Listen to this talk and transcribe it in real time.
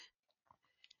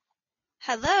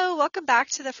Hello, welcome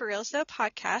back to the For Real Though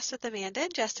podcast with Amanda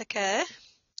and Jessica.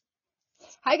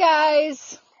 Hi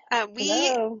guys. Uh, we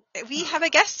Hello. we have a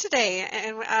guest today,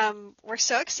 and we're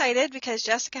so excited because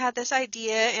Jessica had this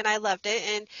idea, and I loved it.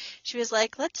 And she was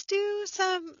like, "Let's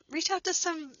reach out to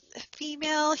some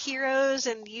female heroes."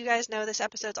 And you guys know this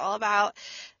episode's all about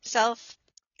self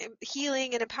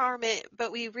healing and empowerment,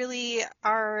 but we really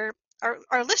are.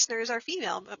 Our listeners are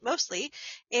female mostly,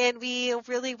 and we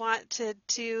really want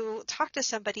to talk to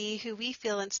somebody who we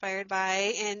feel inspired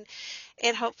by,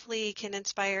 and hopefully can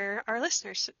inspire our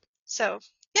listeners. So,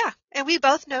 yeah, and we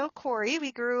both know Cori.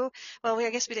 I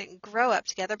guess we didn't grow up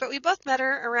together, but we both met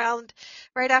her around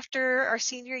right after our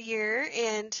senior year.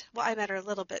 And, well, I met her a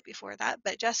little bit before that,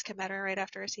 but Jessica met her right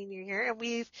after our senior year, and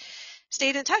we've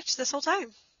stayed in touch this whole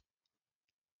time.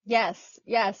 Yes,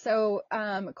 yes. So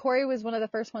Cori was one of the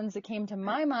first ones that came to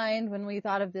my mind when we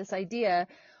thought of this idea,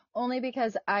 only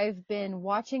because I've been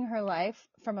watching her life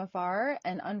from afar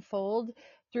and unfold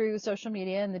through social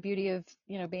media and the beauty of,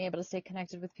 being able to stay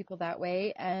connected with people that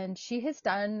way. And she has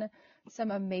done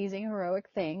some amazing heroic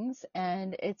things,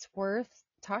 and it's worth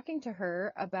talking to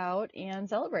her about and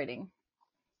celebrating.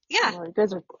 Yeah. Well, you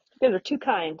guys are too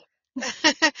kind.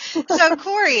 So,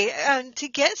 Cori, to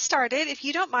get started, if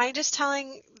you don't mind just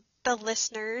telling the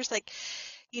listeners, like,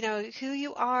 who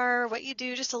you are, what you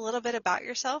do, just a little bit about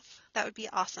yourself, that would be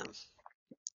awesome.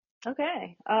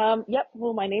 Okay. Yep.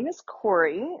 Well, my name is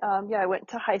Cori. Yeah, I went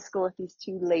to high school with these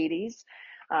two ladies.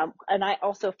 And I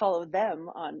also follow them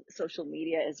on social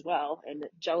media as well, and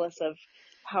jealous of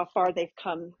how far they've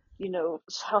come,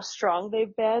 how strong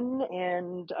they've been,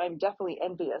 and I'm definitely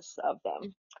envious of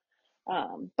them.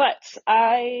 But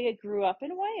I grew up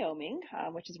in Wyoming,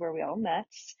 which is where we all met.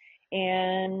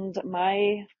 And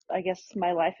I guess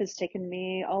my life has taken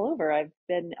me all over. I've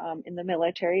been in the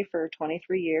military for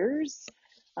 23 years.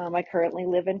 I currently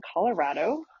live in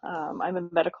Colorado. I'm a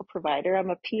medical provider. I'm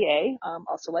a PA,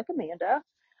 also like Amanda.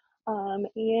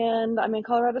 And I'm in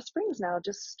Colorado Springs now,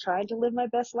 just trying to live my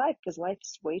best life because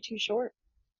life's way too short.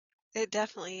 It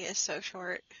definitely is so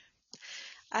short.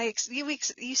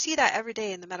 You see that every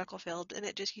day in the medical field, and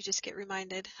you just get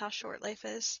reminded how short life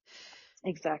is.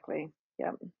 Exactly.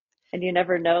 Yeah. And you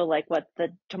never know like what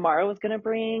the tomorrow is going to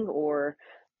bring, or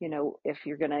if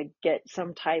you're going to get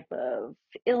some type of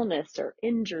illness or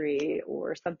injury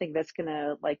or something that's going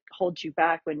to like hold you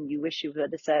back when you wish you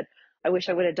would have said, I wish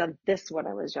I would have done this when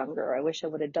I was younger. I wish I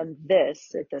would have done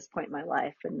this at this point in my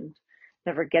life, and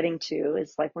never getting to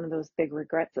is like one of those big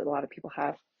regrets that a lot of people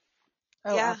have.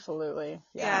 Oh, Yeah, absolutely.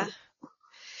 Yeah.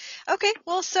 yeah. Okay,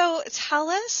 well, so tell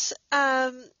us,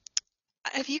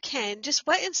 if you can, just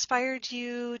what inspired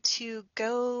you to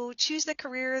go choose the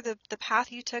career, the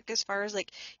path you took as far as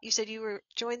like you said you were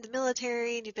joined the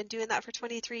military and you've been doing that for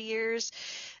 23 years.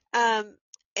 Um,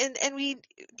 and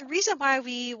the reason why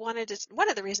we wanted to, one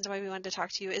of the reasons why we wanted to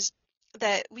talk to you is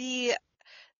that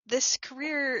this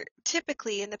career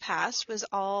typically in the past was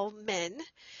all men.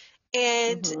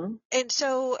 And, Hmm. and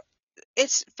so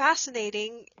it's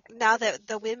fascinating now that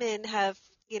the women have,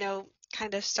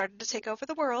 kind of started to take over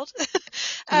the world.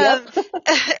 Yep. um,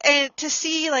 and to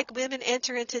see like women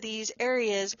enter into these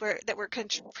areas that were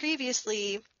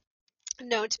previously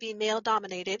known to be male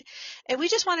dominated. And we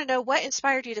just want to know what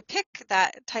inspired you to pick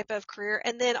that type of career,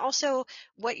 and then also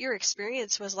what your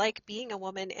experience was like being a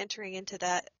woman entering into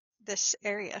this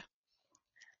area.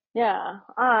 Yeah.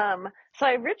 So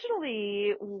I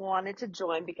originally wanted to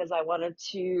join because I wanted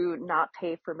to not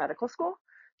pay for medical school.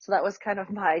 So that was kind of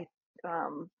my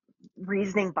um,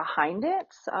 reasoning behind it.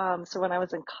 So when I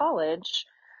was in college,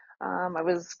 I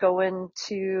was going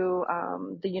to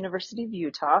the University of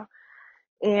Utah,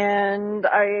 and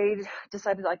I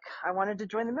decided like I wanted to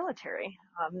join the military.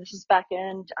 This was back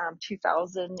in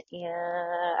 2000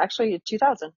 and actually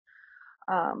 2000.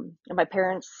 And my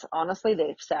parents, honestly,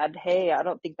 they've said, hey, I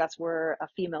don't think that's where a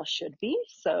female should be.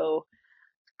 So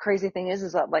crazy thing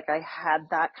is that like I had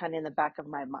that kind of in the back of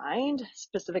my mind,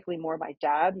 specifically more my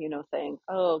dad, saying,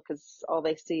 oh, because all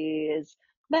they see is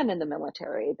men in the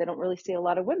military. They don't really see a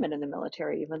lot of women in the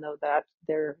military, even though that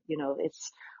they're,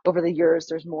 it's over the years,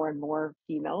 there's more and more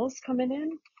females coming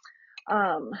in.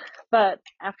 Um, but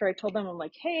after I told them, I'm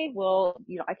like, hey, well,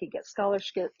 I could get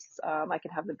scholarships. I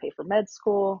could have them pay for med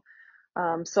school.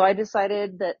 So I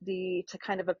decided that to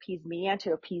kind of appease me and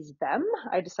to appease them,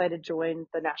 I decided to join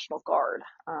the National Guard.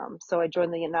 So I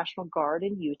joined the National Guard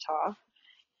in Utah,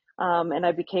 and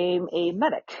I became a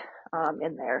medic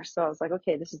in there. So I was like,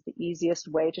 okay, this is the easiest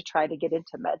way to try to get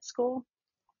into med school.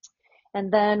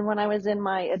 And then when I was in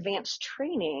my advanced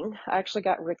training, I actually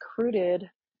got recruited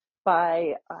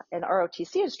by an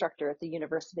ROTC instructor at the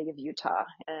University of Utah.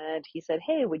 And he said,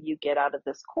 hey, when you get out of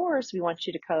this course, we want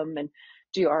you to come and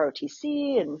do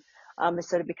ROTC. And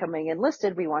instead of becoming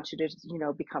enlisted, we want you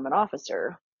to, become an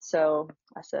officer. So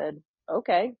I said,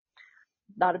 okay,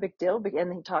 not a big deal.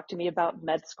 And he talked to me about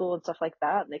med school and stuff like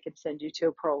that. And they could send you to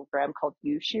a program called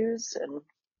U-Shoes.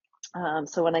 And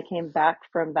so when I came back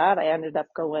from that, I ended up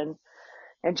going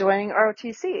and joining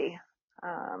ROTC.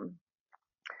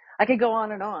 I could go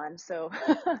on and on, so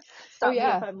Oh stop me if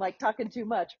yeah. I'm like talking too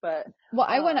much, but Well,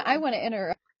 I want to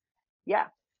interrupt yeah.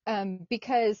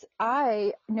 because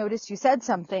I noticed you said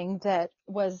something that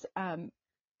was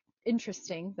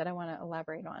interesting that I want to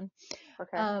elaborate on.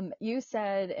 Okay. You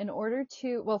said in order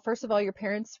to, well, first of all, your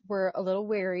parents were a little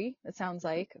wary, it sounds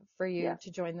like, for you Yeah.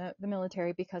 to join the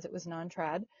military because it was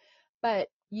non-trad. But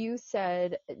you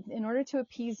said, in order to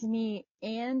appease me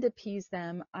and appease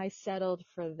them, I settled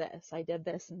for this. I did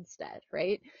this instead,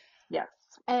 right? Yes.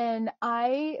 And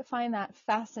I find that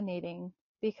fascinating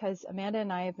because Amanda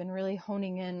and I have been really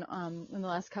honing in the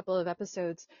last couple of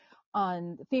episodes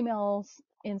on females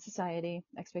in society,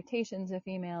 expectations of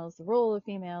females, the role of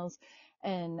females,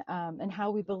 and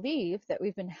how we believe that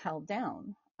we've been held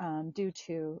down due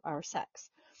to our sex.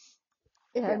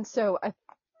 Yeah. And so I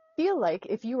feel like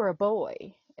if you were a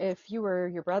boy, if you were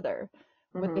your brother,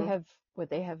 would they Hmm. have would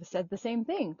they have said the same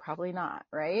thing? Probably not,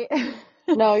 right?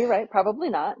 No, you're right. Probably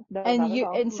not. No, and not at you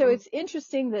all. and so Mm-mm. it's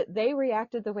interesting that they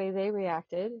reacted the way they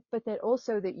reacted, but that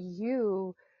also that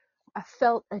you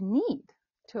felt a need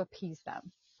to appease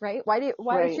them, right? Why it's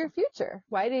Right. your future,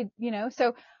 why did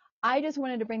so I just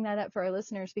wanted to bring that up for our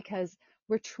listeners because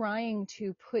we're trying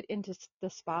to put into the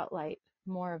spotlight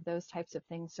more of those types of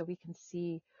things so we can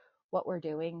see what we're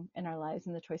doing in our lives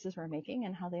and the choices we're making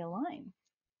and how they align.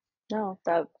 No,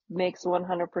 that makes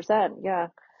 100%. Yeah.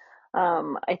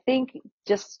 I think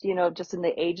just in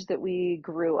the age that we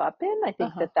grew up in, I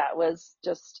think Uh-huh. that was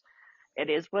just, it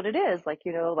is what it is. Like,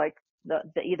 like the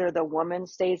either the woman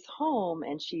stays home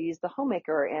and she's the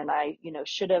homemaker, and I,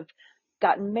 should have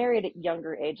gotten married at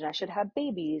younger age, and I should have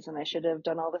babies, and I should have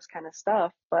done all this kind of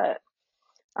stuff. But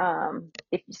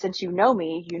if since you know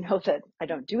me, you know that I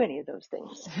don't do any of those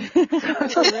things.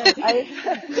 So Right. I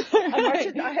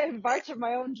Right. I march of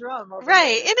my own drum over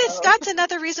Right. here. And it's So that's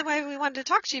another reason why we wanted to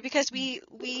talk to you because we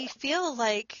feel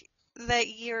like that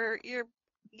you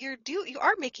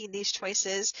are making these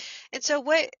choices. And so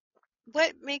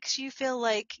what makes you feel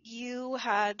like you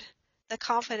had the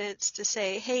confidence to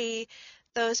say, "Hey,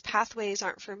 those pathways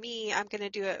aren't for me. I'm going to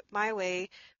do it my way,"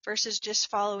 versus just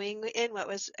following in what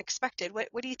was expected? What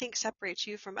do you think separates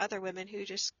you from other women who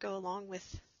just go along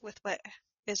with what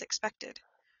is expected?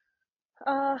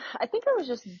 I think I was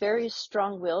just very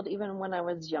strong-willed even when I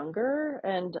was younger,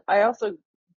 and I also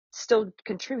still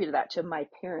contributed that to my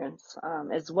parents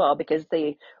as well because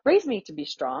they raised me to be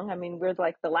strong. I mean, we're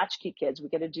like the latchkey kids. We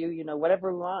get to do,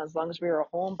 whatever we want as long as we were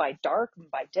home by dark and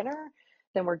by dinner,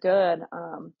 then we're good.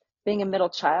 Being a middle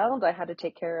child, I had to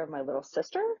take care of my little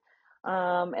sister.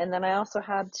 And then I also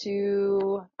had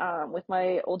to, with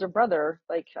my older brother,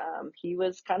 like he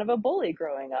was kind of a bully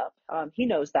growing up. He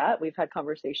knows that. We've had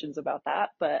conversations about that,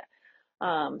 but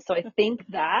so I think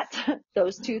that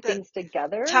those two That things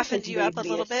together toughened has you up made a me,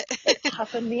 little bit? it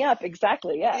toughened me up.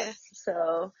 Exactly. Yeah. Yes.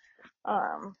 So,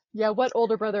 um, Yeah, what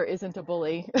older brother isn't a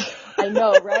bully? I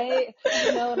know, right?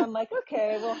 And I'm like,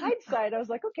 okay, well, hindsight, I was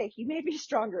like, okay, he may be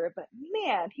stronger, but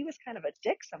man, he was kind of a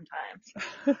dick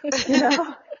sometimes, you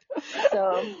know?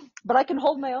 So, but I can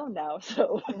hold my own now.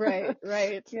 So, Right,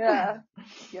 right. yeah.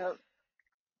 Yep.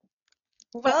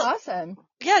 Well, Well, awesome.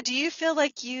 yeah, do you feel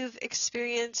like you've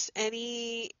experienced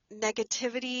any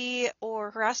negativity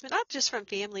or harassment, not just from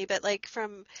family, but like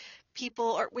from people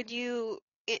or when you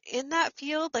in that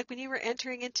field, like when you were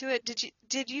entering into it,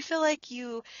 did you feel like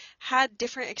you had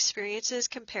different experiences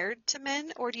compared to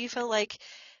men, or do you feel like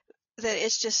that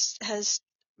it's just has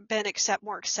been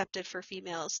more accepted for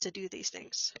females to do these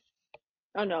things?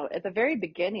 Oh no, at the very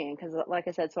beginning, because like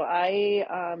I said, so I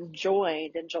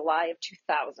joined in July of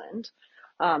 2000.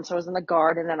 So I was in the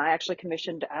Guard, and then I actually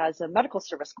commissioned as a Medical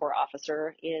Service Corps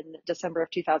officer in December of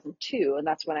 2002, and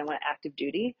that's when I went active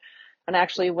duty. And I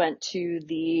actually went to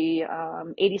the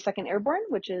 82nd Airborne,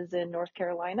 which is in North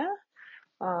Carolina,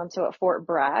 so at Fort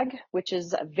Bragg, which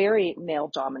is very male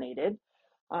dominated.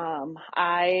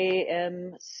 I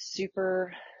am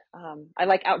super, I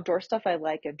like outdoor stuff. I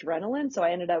like adrenaline. So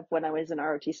I ended up, when I was in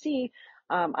ROTC,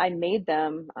 I made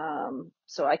them,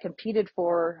 so I competed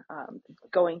for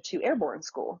going to airborne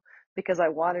school because I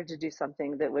wanted to do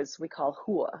something that was, we call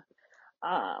HUA.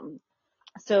 Um,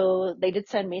 So they did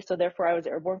send me. So therefore I was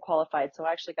airborne qualified. So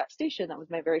I actually got stationed. That was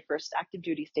my very first active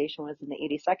duty station, was in the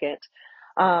 82nd,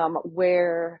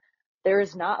 where there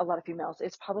is not a lot of females.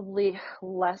 It's probably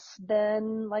less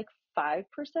than like 5%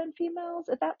 females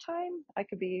at that time. I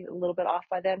could be a little bit off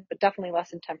by then, but definitely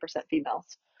less than 10%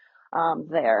 females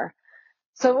there.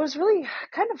 So it was really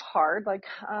kind of hard. Like,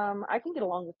 I can get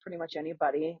along with pretty much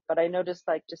anybody, but I noticed,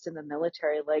 like, just in the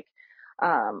military, like,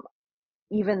 um,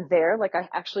 even there, like, I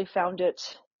actually found it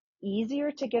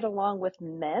easier to get along with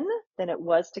men than it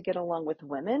was to get along with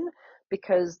women,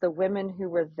 because the women who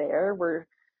were there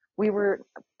we were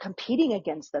competing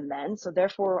against the men. So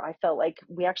therefore, I felt like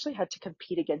we actually had to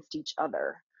compete against each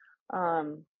other.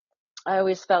 Um, I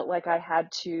always felt like I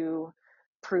had to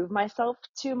prove myself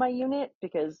to my unit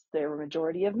because they were a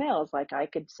majority of males. Like, I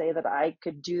could say that I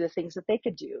could do the things that they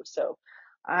could do. So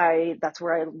that's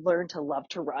where I learned to love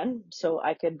to run. So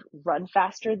I could run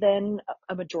faster than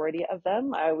a majority of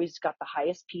them. I always got the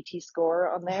highest PT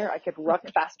score on there. I could ruck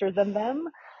faster than them.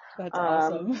 That's Um,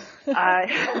 awesome. I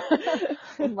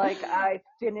like I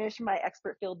finished my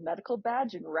expert field medical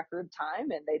badge in record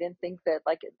time, and they didn't think that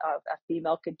like a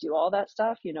female could do all that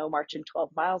stuff. Marching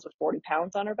 12 miles with 40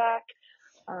 pounds on her back.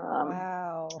 Um,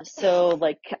 Wow. so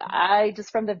like I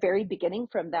just from the very beginning,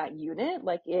 from that unit,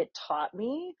 like it taught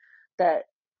me that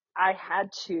I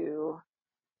had to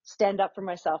stand up for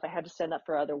myself. I had to stand up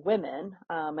for other women.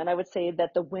 And I would say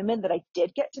that the women that I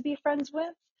did get to be friends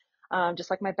with, just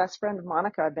like my best friend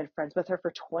Monica, I've been friends with her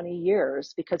for 20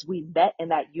 years because we met in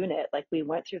that unit. Like, we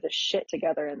went through the shit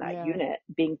together in that Yeah. unit,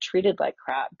 being treated like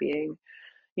crap, being,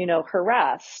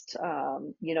 harassed,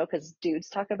 because dudes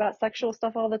talk about sexual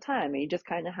stuff all the time, and you just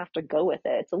kind of have to go with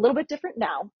it. It's a little bit different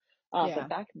now. But Yeah.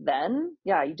 back then,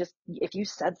 yeah, if you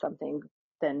said something,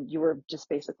 then you were just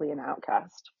basically an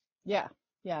outcast. Yeah.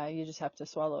 Yeah. You just have to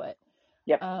swallow it.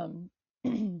 Yep. Um,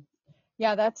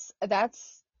 yeah, that's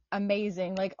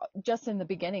amazing. Like just in the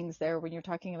beginnings there, when you're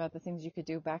talking about the things you could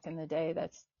do back in the day,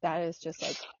 that is just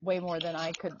like way more than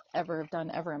I could ever have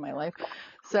done ever in my life.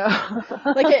 So,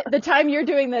 like at the time you're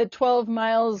doing the 12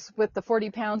 miles with the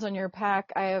 40 pounds on your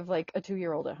pack, I have like a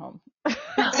 2-year-old at home.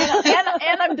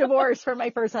 And I'm divorced from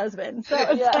my first husband. So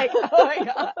it's Yeah. like, oh my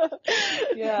God.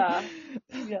 Yeah.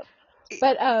 Yep.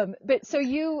 But so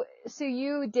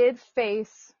you did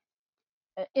face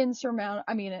insurmountable,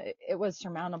 I mean, it was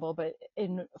surmountable, but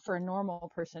for a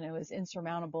normal person it was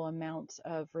insurmountable amounts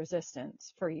of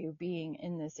resistance for you being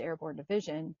in this airborne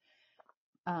division.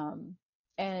 um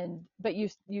but you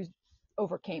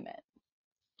overcame it.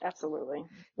 Absolutely.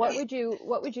 what Yep. would you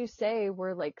what would you say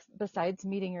were, like, besides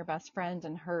meeting your best friend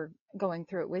and her going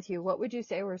through it with you, what would you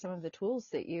say were some of the tools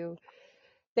that you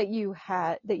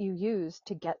used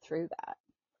to get through that?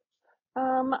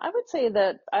 I would say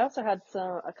that I also had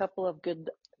a couple of good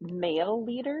male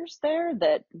leaders there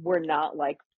that were not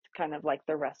like kind of like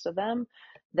the rest of them,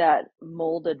 that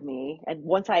molded me. And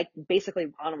once I basically,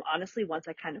 honestly, once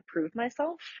I kind of proved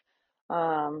myself,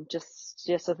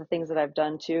 just of the things that I've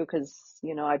done too, because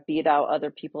I beat out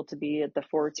other people to be the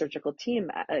forward surgical team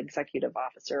executive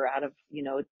officer out of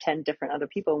 10 different other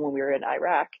people when we were in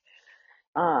Iraq.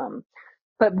 Um,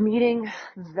 but meeting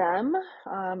them,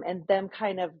 and them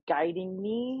kind of guiding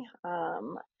me,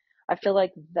 I feel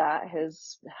like that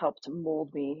has helped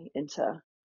mold me into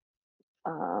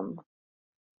um,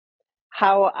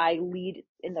 how I lead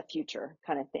in the future,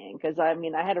 kind of thing. Because I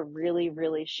mean, I had a really,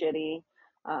 really shitty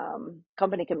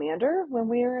company commander when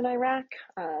we were in Iraq.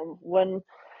 One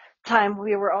time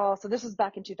we were all, so this was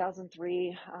back in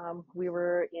 2003. We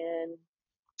were in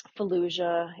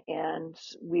Fallujah, and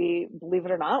we, believe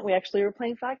it or not, we actually were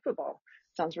playing flag football.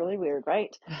 Sounds really weird,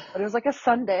 right? But it was like a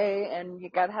Sunday, and you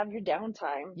got to have your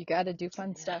downtime. You got to do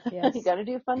fun stuff. You Yes. got to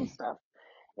do fun stuff.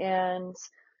 And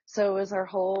so it was our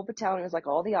whole battalion. It was like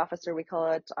all the officer, we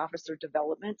call it officer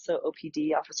development. So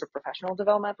OPD, officer professional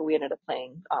development, but we ended up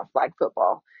playing flag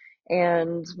football.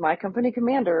 And my company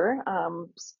commander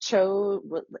chose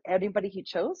anybody he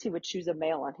chose, he would choose a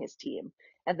male on his team.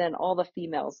 And then all the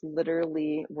females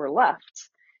literally were left.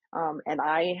 And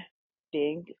I,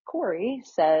 being Cori,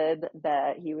 said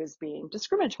that he was being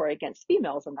discriminatory against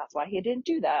females, and that's why he didn't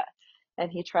do that.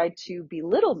 And he tried to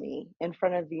belittle me in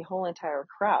front of the whole entire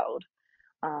crowd.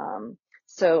 Um,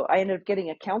 so I ended up getting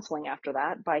a counseling after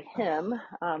that by him,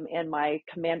 and my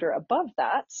commander above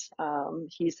that.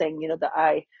 He's saying, you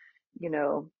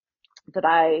know, that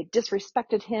I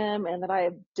disrespected him and that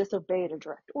I disobeyed a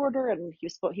direct order, and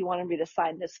he wanted me to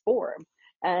sign this form.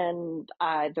 And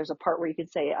there's a part where you can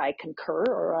say I concur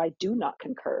or I do not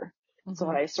concur. So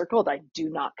Hmm. I circled I do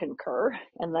not concur,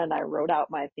 and then I wrote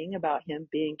out my thing about him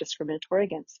being discriminatory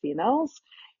against females,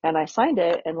 and I signed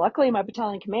it. And luckily, my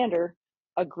battalion commander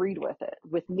agreed with it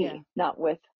with Yeah. me, not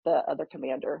with the other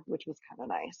commander, which was kind of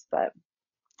nice. But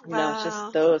it's just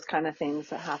Wow. those kind of things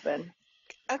that happen.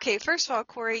 Okay, first of all,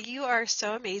 Cori, you are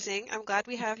so amazing. I'm glad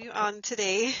we have you on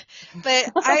today.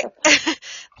 But I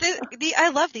I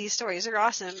love these stories. They're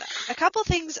awesome. A couple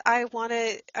things I want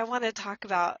to talk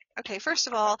about. Okay, first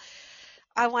of all,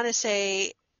 I want to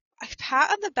say a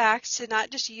pat on the back to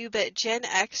not just you but Gen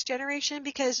X generation,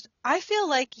 because I feel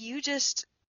like you just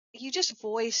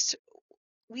voiced,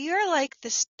 we are like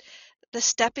this, the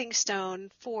stepping stone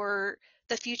for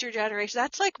the future generation.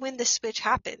 That's like when the switch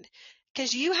happened,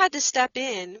 because you had to step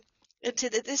in into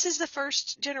this is the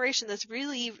first generation that's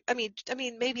really, I mean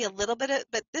maybe a little bit of,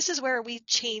 but this is where we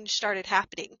change started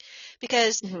happening,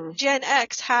 because Hmm. Gen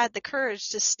X had the courage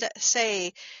to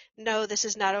say, no, this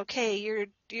is not okay.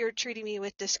 You're treating me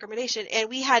with discrimination, and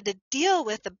we had to deal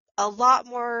with a lot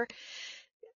more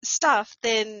stuff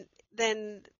than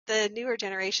the newer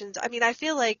generations. I mean, I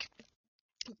feel like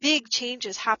big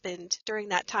changes happened during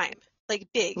that time, like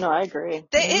big. No, I agree.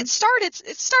 It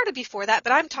started before that,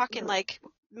 but I'm talking like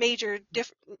major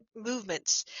different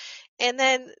movements. And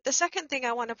then the second thing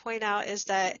I want to point out is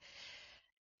that,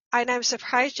 and I'm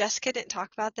surprised Jessica didn't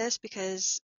talk about this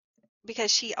because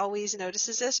she always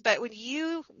notices this, but when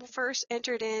you first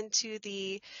entered into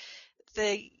the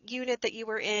unit that you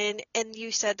were in, and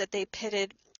you said that they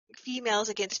pitted females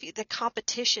against the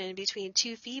competition between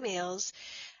two females,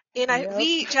 and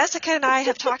Yep. Jessica and I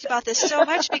have talked about this so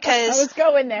much I because, was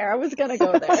going there. I was gonna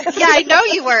go there. yeah, I know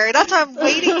you were. That's why I'm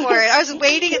waiting for it. I was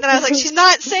waiting, and then I was like, she's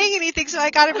not saying anything, so I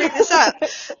got to bring this up.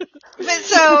 But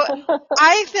so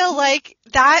I feel like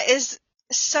that is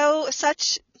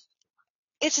such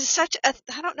a,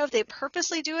 I don't know if they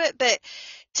purposely do it, but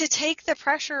to take the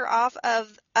pressure off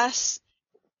of us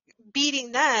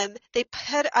beating them, they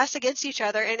put us against each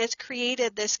other, and it's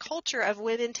created this culture of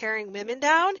women tearing women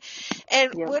down.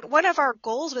 And Yep. one of our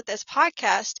goals with this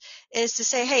podcast is to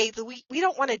say, hey, we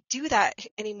don't want to do that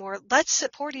anymore. Let's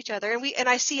support each other. And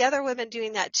I see other women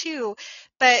doing that too,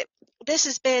 but this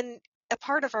has been a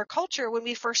part of our culture when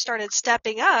we first started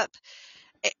stepping up,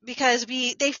 because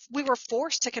we were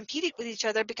forced to compete with each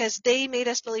other because they made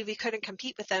us believe we couldn't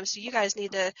compete with them. So you guys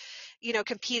need to,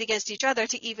 compete against each other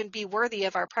to even be worthy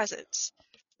of our presence.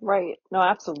 Right. No,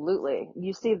 absolutely.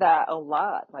 You see that a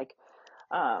lot. Like,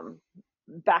 um,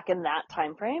 back in that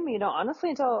time frame, honestly,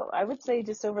 until I would say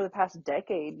just over the past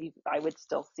decade, I would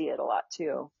still see it a lot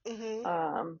too. Mhm.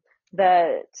 um,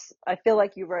 that I feel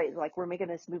like you're right. Like, we're making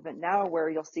this movement now where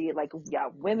you'll see, like, yeah,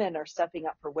 women are stepping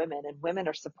up for women, and women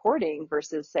are supporting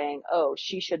versus saying, oh,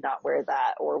 she should not wear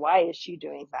that, or why is she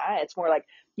doing that? It's more like,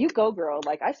 you go, girl.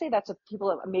 Like, I say that to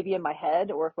people maybe in my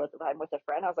head, or if I'm with a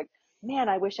friend, I was like, man,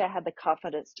 I wish I had the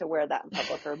confidence to wear that in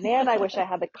public, or man, I wish I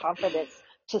had the confidence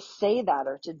to say that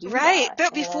or to do Right. that.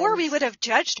 But before, And we would have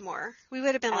judged more. We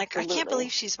would have been like, I can't absolutely.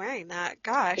 believe she's wearing that.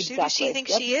 Gosh, who does she Exactly. think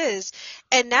Yep. she is?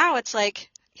 And now it's like,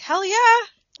 hell yeah,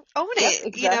 own Yep. it.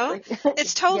 Exactly.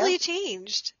 It's Yep. totally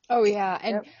changed. Oh yeah,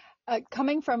 and Yep.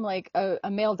 coming from like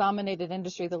a male-dominated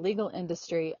industry, the legal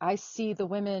industry, I see the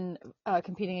women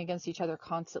competing against each other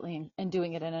constantly and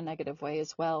doing it in a negative way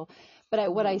as well.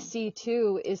 But what I Hmm. see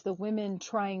too is the women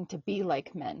trying to be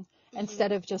like men Hmm.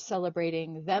 instead of just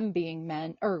celebrating them being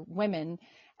men or women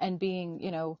and being,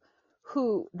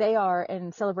 who they are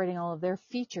and celebrating all of their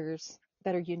features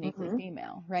that are uniquely Hmm.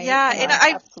 female, right? Yeah, and And No,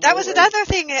 that was absolutely. another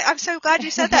thing. I'm so glad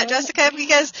you said that, Jessica,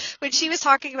 because when she was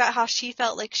talking about how she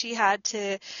felt like she had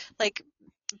to, like,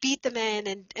 beat the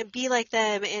men and be like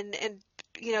them and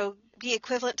be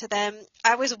equivalent to them,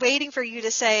 I was waiting for you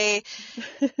to say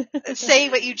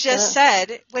what you just Yeah.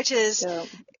 said, which is, Yeah.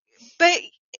 but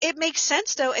it makes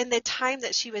sense though in the time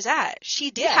that she was at.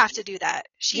 She did have to yes, do that.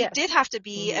 She yes. did have to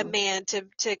be a Hmm. man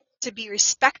to be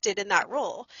respected in that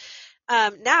role.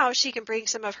 Now she can bring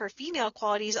some of her female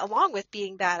qualities along with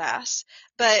being badass,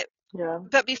 but Yeah.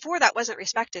 before that wasn't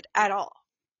respected at all.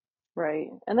 Right.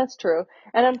 And that's true.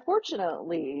 And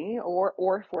unfortunately,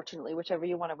 or fortunately, whichever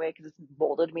you want to weigh, because it's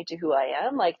molded me to who I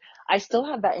am, like, I still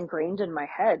have that ingrained in my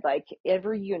head. Like,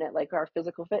 every unit, like our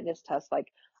physical fitness test, like,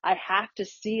 I have to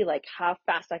see like how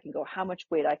fast I can go, how much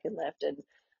weight I can lift. And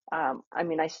I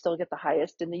mean, I still get the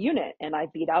highest in the unit, and I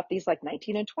beat out these like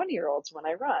 19 and 20-year-olds when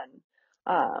I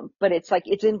run. But it's like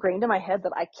it's ingrained in my head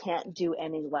that I can't do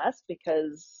any less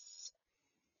because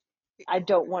I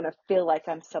don't want to feel like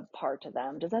I'm subpar to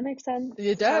them. Does that make sense?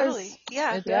 It does. Totally.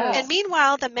 Yeah. It Yeah. And does.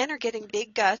 meanwhile, the men are getting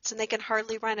big guts and they can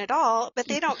hardly run at all, but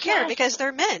they don't care Yes. because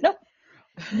they're men. Nope.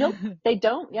 Nope. They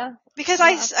don't. Yeah. Because No,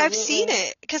 I've seen absolutely.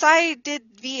 it. Because I did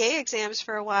VA exams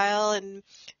for a while and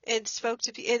spoke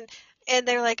to and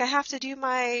they're like, I have to do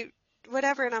my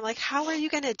whatever. And I'm like, how are you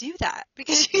going to do that?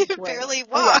 Because you Right. barely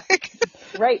Oh yeah. walk.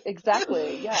 Right.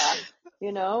 Exactly. Yeah.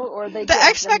 Or they The get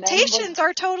like the men will, expectations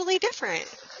are totally different.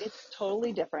 it's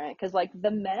totally different because like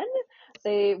the men,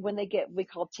 they when they get we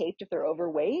call taped if they're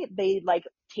overweight, they like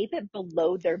tape it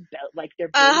below their belt, like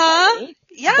their very Uh-huh. belly.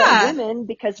 But Yeah. women,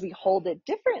 because we hold it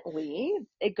differently,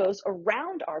 it goes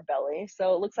around our belly,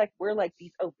 so it looks like we're like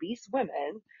these obese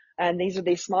women. And these are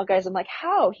these small guys. I'm like,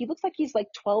 how? He looks like he's like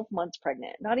 12 months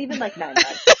pregnant, not even like 9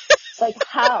 months. It's like,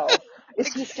 how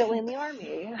is he still in the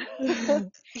army?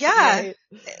 Yeah. Right.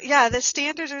 Yeah, the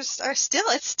standards are still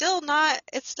it's still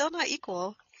not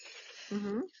equal.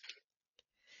 hmm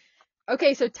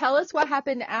Okay, so tell us what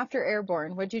happened after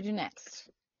Airborne. What'd you do next?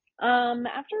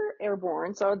 After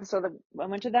airborne, I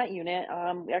went to that unit.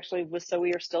 Actually was so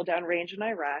we were still downrange in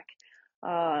Iraq.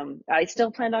 I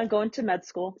still planned on going to med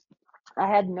school. I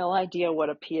had no idea what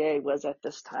a PA was at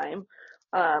this time.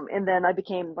 And then I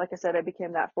became, like I said, I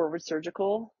became that forward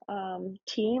surgical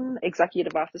team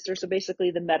executive officer. So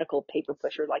basically the medical paper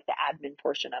pusher, like the admin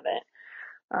portion of it.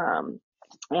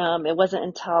 It wasn't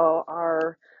until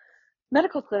our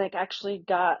medical clinic actually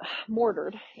got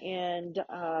mortared and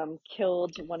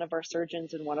killed one of our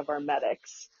surgeons and one of our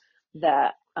medics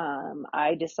that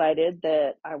I decided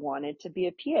that I wanted to be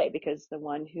a PA because the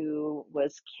one who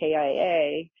was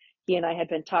KIA, he and I had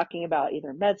been talking about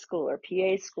either med school or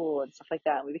PA school and stuff like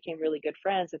that. And we became really good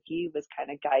friends, and he was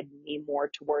kind of guiding me more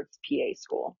towards PA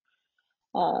school.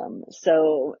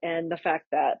 And the fact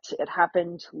that it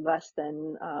happened less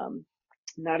than,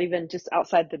 not even just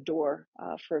outside the door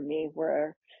for me,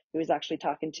 where he was actually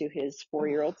talking to his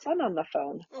 4-year-old son on the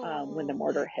phone when the Oh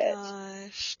mortar my hit.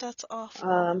 gosh, that's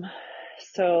awful. Um,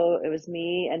 so it was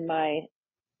me and my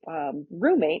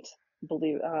roommate,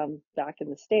 back in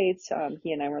the States.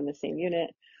 He and I were in the same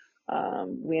unit.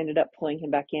 We ended up pulling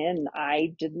him back in.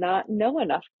 I did not know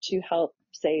enough to help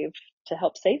save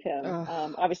him.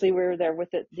 Ugh. Obviously, we were there with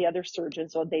the other surgeon,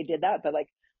 so they did that. But like,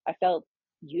 I felt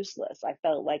useless. I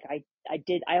felt like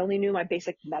I only knew my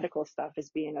basic medical stuff as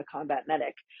being a combat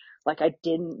medic. Like I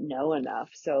didn't know enough.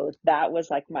 So that was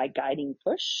like my guiding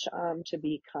push to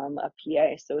become a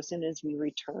PA. So as soon as we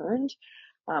returned,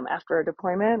 after a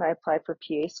deployment, I applied for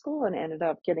PA school and ended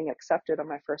up getting accepted on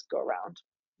my first go around.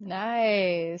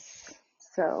 Nice.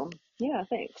 So yeah,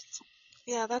 thanks.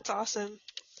 Yeah, that's awesome.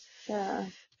 Yeah.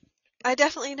 I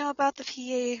definitely know about the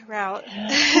PA route.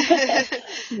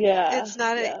 Yeah, It's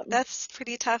not a yeah. that's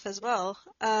pretty tough as well.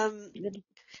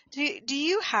 Do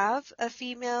you have a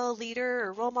female leader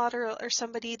or role model or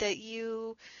somebody that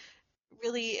you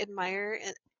really admire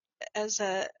as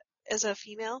a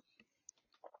female?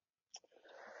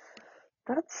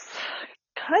 That's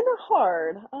kind of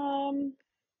hard.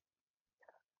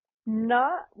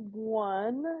 Not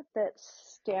one that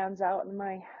stands out in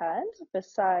my head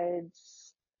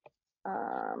besides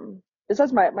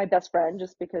my best friend,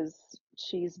 just because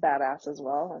she's badass as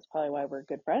well. That's probably why we're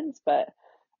good friends. But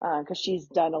because she's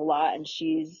done a lot and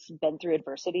she's been through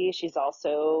adversity. She's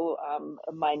also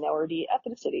a minority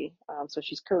ethnicity, so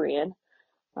she's Korean.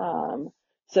 Um,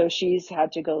 so she's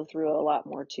had to go through a lot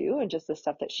more too, and just the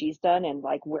stuff that she's done and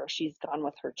like where she's gone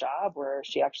with her job, where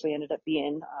she actually ended up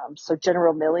being, so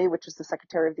General Milley, which is the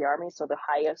Secretary of the Army, so the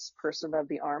highest person of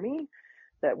the Army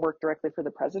that worked directly for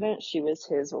the president, she was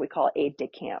his, what we call aide de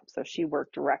camp. So she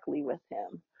worked directly with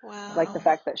him. Like the Wow.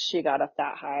 fact that she got up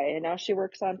that high, and now she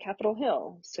works on Capitol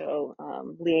Hill, so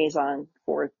liaison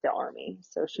for the Army.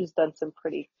 So she's done some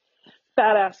pretty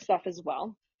badass stuff as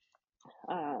well.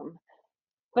 Um,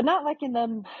 but not like in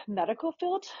the medical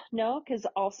field, no, because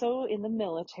also in the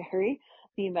military,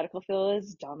 the medical field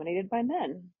is dominated by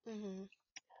men. Hmm.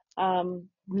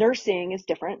 Nursing is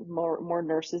different. More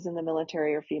nurses in the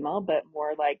military are female, but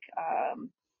more like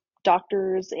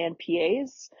doctors and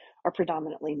PAs are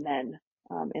predominantly men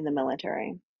in the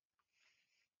military.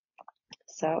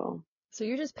 So So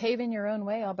you're just paving your own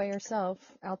way all by yourself,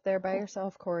 out there by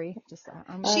yourself, Corey. Just uh,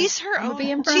 I'm gonna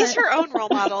be in She's front. her own role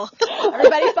model.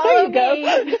 Everybody there follow you go.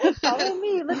 me. Follow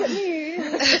me. Look at me.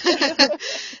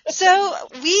 So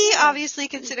we Yeah. obviously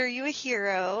consider you a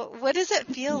hero. What does it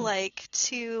feel like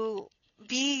to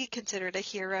be considered a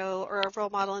hero or a role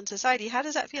model in society? How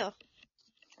does that feel?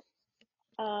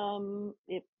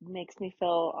 It makes me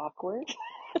feel awkward.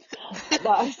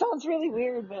 That sounds really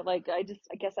weird, but like I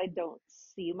guess I don't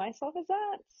see myself as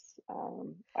that.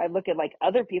 I look at like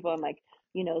other people and like,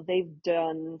 they've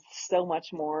done so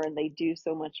much more and they do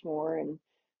so much more and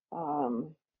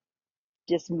um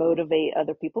just motivate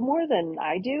other people more than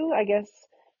I do, I guess.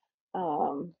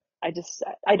 Um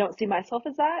I don't see myself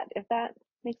as that, if that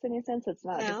makes any sense. It's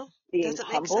not just No, being doesn't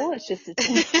make humble. sense. It's just,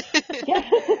 yeah.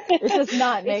 It does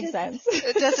not It's make just, sense.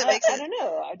 It doesn't make I sense. don't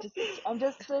know. I'm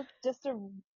just a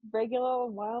regular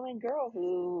Wyoming girl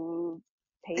who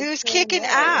pays Who's her own kicking way.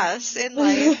 ass in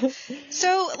life.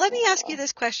 So let me ask you Uh,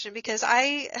 this question because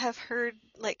I have heard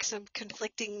like some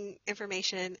conflicting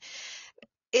information.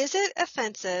 Is it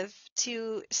offensive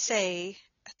to say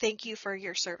thank you for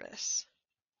your service?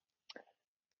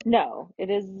 no, it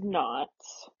is not.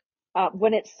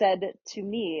 When it's said to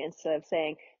me instead of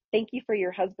saying, thank you for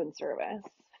your husband's service.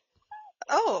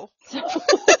 Oh, So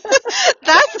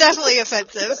that's definitely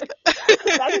offensive.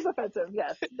 that is offensive,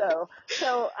 yes. So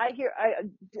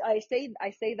I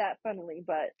say that funnily,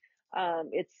 but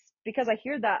it's because I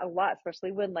hear that a lot,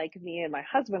 especially when like me and my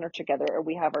husband are together or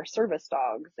we have our service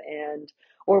dogs and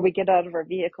or we get out of our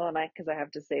vehicle and I because I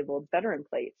have disabled veteran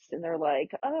plates and they're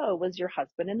like, "Oh, was your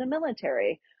husband in the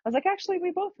military?" I was like, "Actually,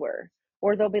 we both were."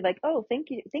 Or they'll be like, "Oh, thank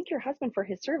your husband for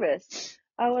his service."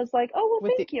 I was like, "Oh, well,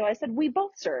 With the thank you." I said, "We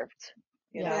both served."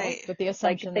 You Yeah, know, Right. with the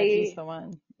like assumption that he's they the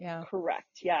one. Yeah.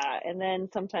 correct, yeah. And then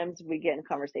sometimes we get in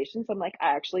conversations. I'm like,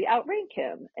 I actually outrank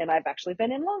him, and I've actually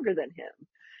been in longer than him.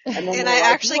 And then And they're I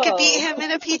like, actually could beat "Whoa, him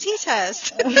in a PT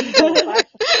test. oh,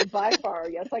 by far,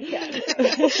 yes, I can."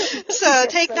 So Yes,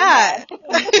 take sir, have. that.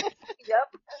 Yep,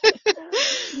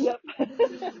 yep.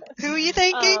 Who are you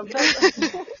thanking? But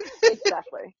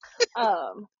exactly.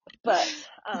 Um, but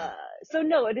so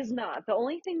no, it is not. The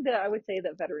only thing that I would say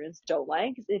that veterans don't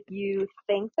like is if you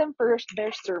thank them for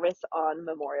their service on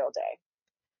Memorial Day.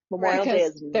 Memorial Right. Day Because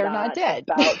is they're not not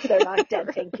dead. about they're not dead.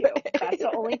 Thank you. That's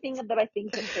the only Right. thing that I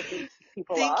think that pisses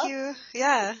people Thank off. you.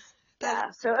 Yeah. That,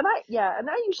 Yeah. So and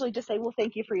I usually just say, well,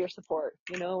 thank you for your support,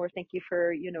 or thank you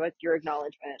for your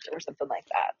acknowledgement or something like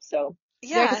that. So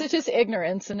Yeah, because yeah. it's just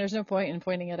ignorance, and there's no point in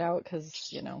pointing it out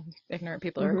because, ignorant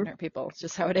people are hmm ignorant people. It's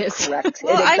just how it is. correct.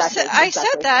 Well, Exactly. I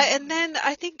said Exactly. that, and then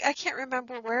I think I can't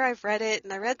remember where I've read it,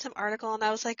 and I read some article, and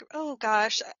I was like, oh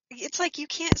gosh, it's like you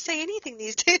can't say anything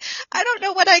these days. I don't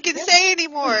know what I can Yep. say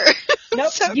anymore. I'm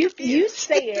Nope. so You confused.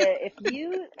 say it. If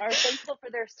you are thankful for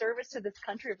their service to this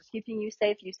country, for keeping you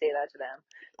safe, you say that to them.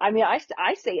 I mean,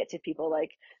 I say it to people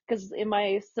like, because in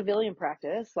my civilian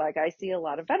practice, like I see a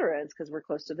lot of veterans because we're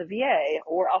close to the VA,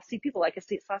 or I'll see people like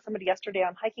saw somebody yesterday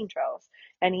on hiking trails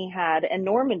and he had a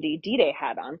Normandy D-Day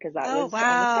hat on because that Oh was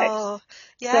on the 6th. wow.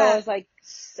 So I Yeah. was like,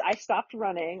 I stopped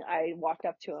running. I walked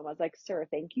up to him. I was like, "Sir,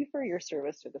 thank you for your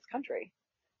service to this country."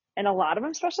 And a lot of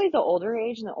them, especially the older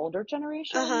age and the older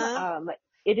generation, Uh-huh.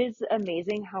 it is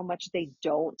amazing how much they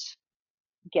don't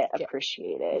get Yeah.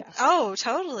 appreciated. Yeah. Oh,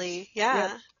 totally.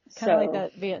 Yep. Yeah. Kind of like So,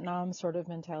 that Vietnam sort of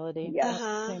mentality. yes, Yep.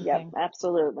 Uh-huh. Same yep, thing.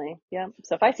 absolutely. Yep.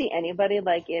 So if I see anybody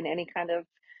like in any kind of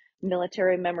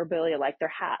military memorabilia, like their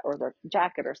hat or their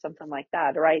jacket or something like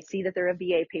that, or I see that they're a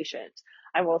VA patient,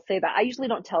 I will say that. I usually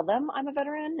don't tell them I'm a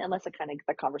veteran unless it kind of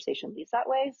the conversation leads that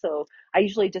way. So I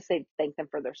usually just say thank them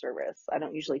for their service. I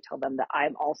don't usually tell them that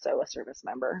I'm also a service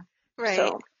member.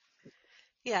 Right. So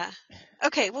Yeah.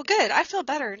 Okay, well good. I feel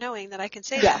better knowing that I can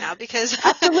say that yeah, now because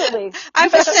absolutely. I You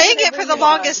can was say saying it whatever for the you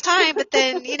want. longest time, but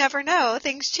then you never know.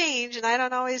 Things change and I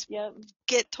don't always Yep,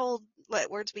 get told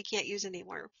what words we can't use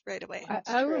anymore right away.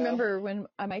 that's I true. remember when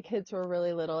my kids were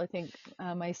really little. I think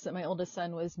my oldest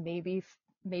son was maybe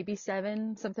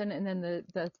 7 something, and then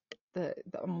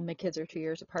my kids are 2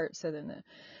 years apart. So then the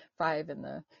 5 and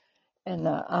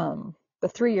the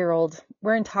 3-year-old,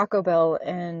 we're in Taco Bell,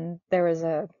 and there was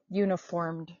a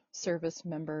uniformed service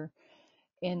member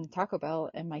in Taco Bell,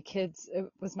 and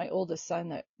it was my oldest son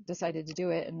that decided to do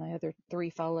it, and the other 3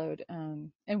 followed,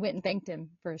 and went and thanked him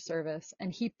for his service.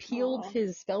 And he peeled Oh,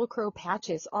 his Velcro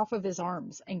patches off of his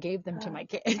arms and gave them to my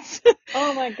kids.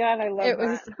 oh my God, I love It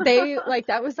was, that.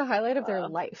 that was the highlight of their Wow.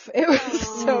 life. It was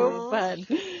so Mm, Oh. fun.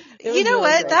 It You was know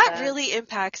really I what? love great. That that. really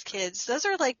impacts kids. Those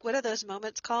are like what are those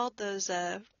moments called? Those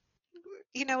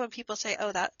when people say,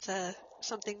 "Oh, that's a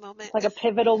something moment." It's like a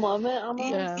pivotal moment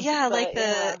Yeah. almost, Yeah, like but the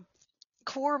yeah.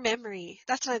 core memory.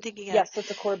 That's what I'm thinking of. Yes,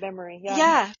 it's a core memory. Yeah,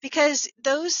 Yeah, because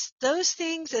those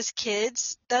things as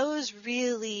kids, those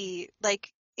really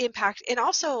like impact and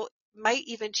also might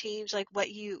even change like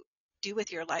what you do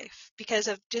with your life because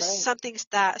of just right, something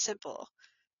that simple.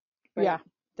 right. Yeah,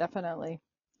 definitely.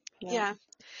 Yeah. Yeah.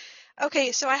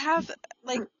 Okay, so I have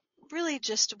like really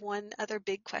just one other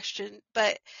big question,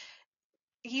 but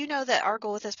you know that our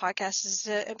goal with this podcast is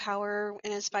to empower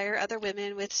and inspire other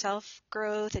women with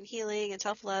self-growth and healing and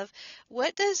self-love.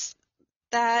 What does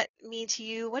that mean to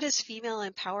you? What does female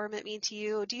empowerment mean to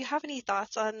you? Do you have any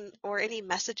thoughts on or any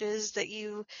messages that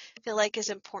you feel like is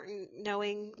important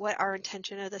knowing what our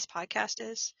intention of this podcast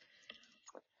is?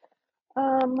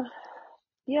 Um,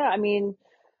 yeah, I mean,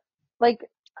 like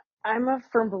I'm a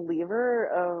firm believer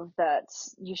of that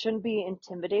you shouldn't be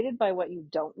intimidated by what you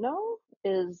don't know,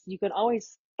 is you can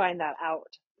always find that out,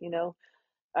 you know.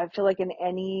 I feel like in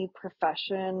any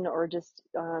profession, or just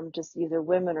either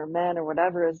women or men or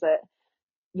whatever, is that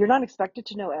you're not expected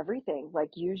to know everything.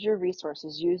 Like, use your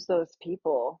resources, use those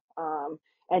people.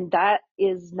 And that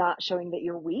is not showing that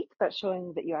you're weak, that's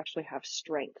showing that you actually have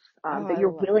strength, Oh, that I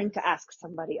you're love willing this. to ask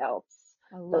somebody else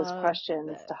I those love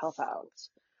questions to help this.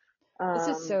 out. This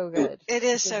is Um, so good. It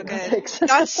is This is so well, really good. good. thanks.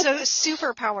 That's so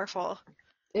super powerful.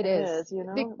 It It is. is, you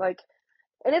Be- know, like,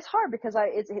 and it's hard because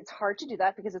it's hard to do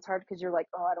that, because it's hard because you're like,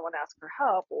 oh, I don't want to ask for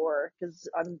help, or because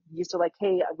I'm used to, like,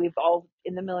 hey, we've all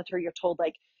in the military, you're told,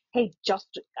 like, hey,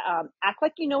 just act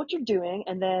like you know what you're doing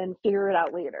and then figure it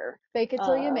out later. Fake it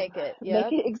till you uh, make it.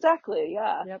 Make Yep. it exactly,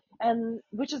 yeah. Yep. And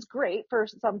which is great for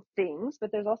some things,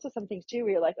 but there's also some things too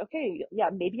where you're like, okay, yeah,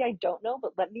 maybe I don't know,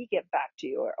 but let me get back to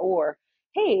you, or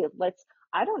hey, let's,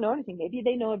 I don't know anything, maybe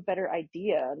they know a better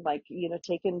idea, and, like, you know,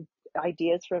 taking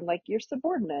ideas from, like, your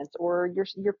subordinates or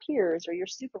your peers or your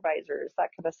supervisors, that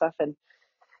kind of stuff, and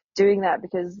doing that,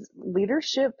 because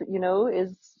leadership, you know,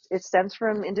 is, it stems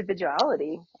from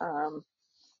individuality,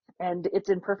 and it's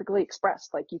imperfectly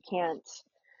expressed. Like, you can't,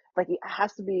 like, it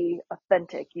has to be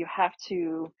authentic. You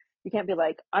can't be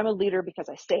like, I'm a leader because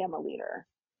I say I'm a leader.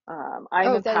 I'm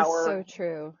Oh, in that is so power.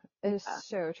 true. It is Yeah.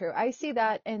 so true. I see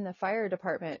that in the fire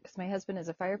department because my husband is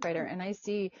a firefighter, and I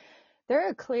see there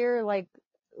are clear like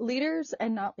leaders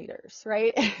and not leaders,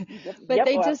 right? Yep. But Yep.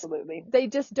 Oh, absolutely. they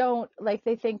just don't like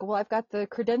they think, well, I've got the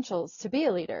credentials to be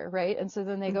a leader, right? And so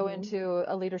then they go Hmm. into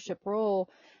a leadership role,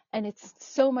 and it's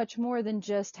so much more than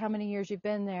just how many years you've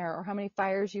been there or how many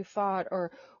fires you fought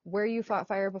or where you fought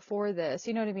fire before this.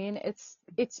 You know what I mean? It's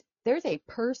there's a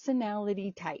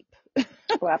personality type.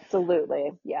 Oh,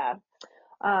 absolutely. Yeah.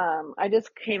 I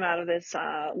just came out of this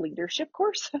leadership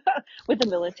course with the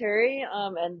military,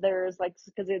 and there's, like,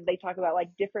 because they talk about, like,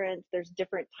 there's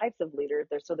different types of leaders.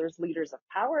 There's leaders of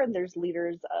power, and there's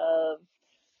leaders of,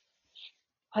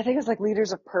 I think it's like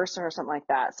leaders of person or something like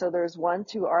that. So there's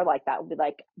ones who are like that, would be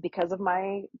like, because of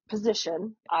my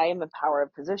position, I am in power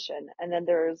of position. And then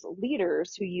there's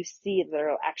leaders who you see that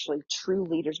are actually true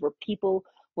leaders, where people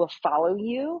will follow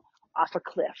you off a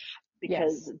cliff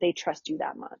because Yes. they trust you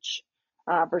that much.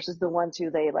 Versus the ones who,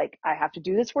 they like, I have to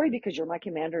do this for you because you're my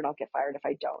commander, and I'll get fired if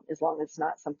I don't, as long as it's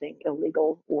not something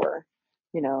illegal, or,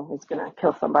 you know, it's going to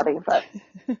kill somebody. But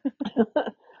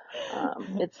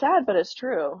it's sad, but it's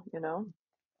true, you know?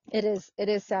 It is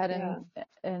sad Yeah.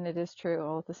 and it is true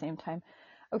all at the same time.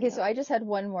 Okay, Yeah. so I just had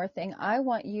one more thing. I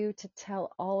want you to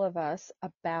tell all of us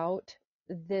about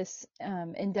this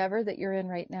endeavor that you're in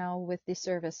right now with the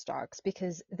service dogs,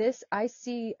 because this I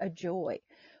see a joy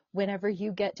whenever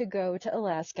you get to go to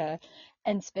Alaska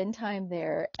and spend time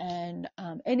there, and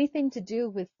anything to do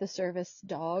with the service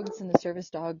dogs and the service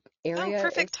dog Oh, area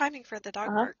perfect is timing for the dog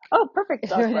Uh-huh. park. Oh, perfect,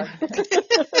 dog right. bark.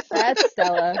 That's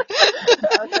Stella. Okay.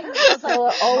 I was like, Stella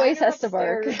mine always is has to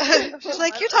bark. upstairs. She's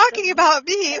like, you're talking about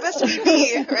me. It must be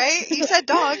me, right? You said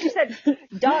dog. She said,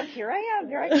 dog, here I am,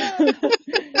 here I come.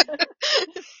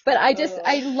 But Uh,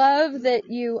 I love that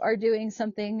you are doing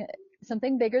something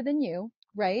bigger than you,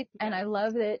 right? And yeah. I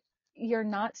love that you're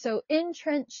not so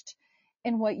entrenched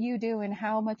in what you do and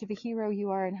how much of a hero you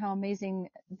are and how amazing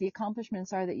the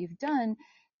accomplishments are that you've done,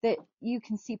 that you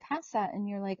can see past that and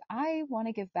you're like, I want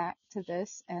to give back to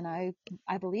this, and I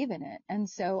believe in it. And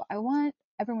so I want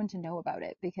everyone to know about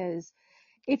it, because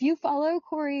if you follow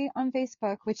Cori on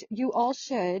Facebook, which you all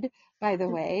should, by the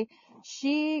way,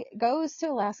 she goes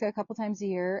to Alaska a couple times a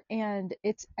year, and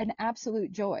it's an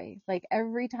absolute joy. Like,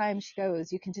 every time she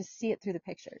goes, you can just see it through the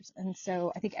pictures. And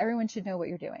so I think everyone should know what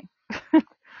you're doing.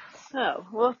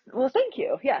 Oh, well, thank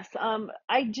you. Yes,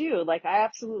 I do. Like, I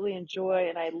absolutely enjoy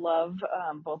and I love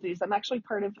both of these. I'm actually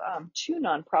part of two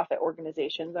nonprofit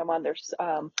organizations. I'm on their,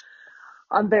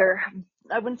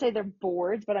 I wouldn't say they're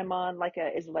boards, but I'm on, like,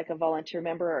 a volunteer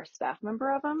member or a staff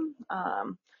member of them.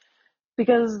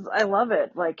 Because I love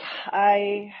it. Like,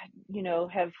 I,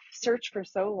 have searched for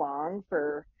so long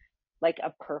for, like,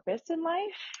 a purpose in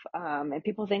life. And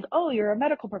people think, oh, you're a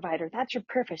medical provider. That's your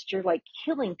purpose. You're, like,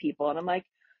 killing people. And I'm like,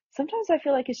 sometimes I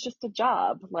feel like it's just a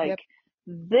job. Like, Yep.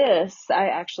 this, I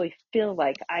actually feel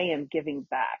like I am giving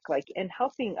back, like, and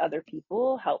helping other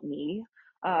people help me.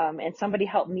 And somebody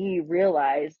helped me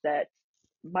realize that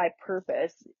my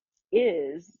purpose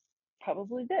is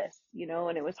probably this,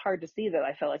 and it was hard to see that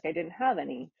I felt like I didn't have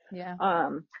any. Yeah.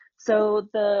 Um, so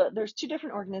there's two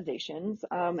different organizations,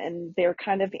 and they're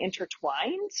kind of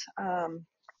intertwined.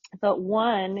 The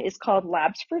one is called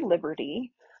Labs for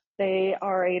Liberty. They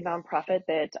are a nonprofit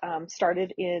that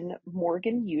started in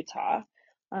Morgan, Utah.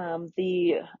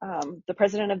 The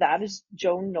president of that is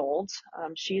Joan Nold.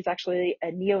 She's actually a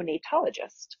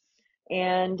neonatologist,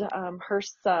 and her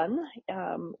son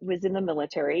was in the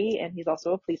military, and he's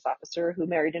also a police officer who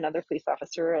married another police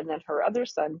officer, and then her other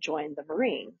son joined the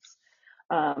Marines.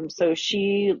 So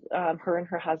her and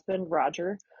her husband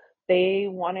Roger, they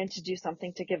wanted to do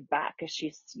something to give back, because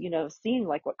she's seen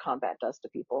like what combat does to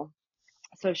people.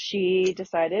 So she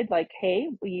decided, like, hey,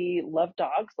 we love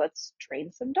dogs, let's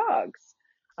train some dogs.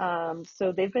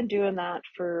 So they've been doing that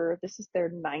this is their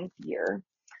 9th year.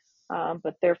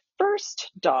 But their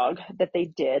first dog that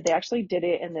they actually did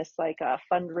it in this like a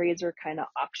fundraiser kind of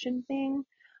auction thing,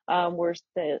 where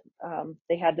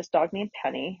they had this dog named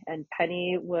Penny, and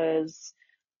Penny was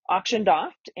auctioned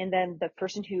off, and then the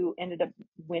person who ended up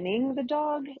winning the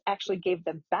dog actually gave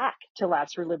them back to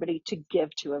Labs for Liberty to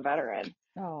give to a veteran.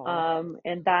 Oh.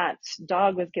 And that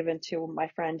dog was given to my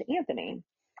friend Anthony.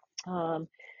 Um,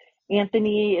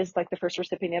 Anthony is like the first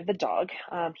recipient of the dog.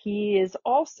 He is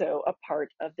also a part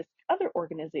of this other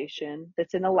organization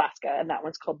that's in Alaska, and that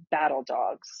one's called Battle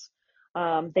Dogs.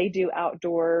 They do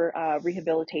outdoor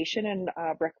rehabilitation and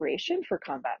recreation for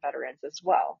combat veterans as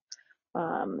well.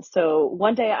 So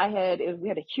one day we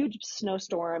had a huge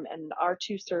snowstorm, and our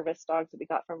 2 service dogs that we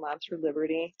got from Labs for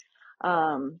Liberty,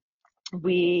 um,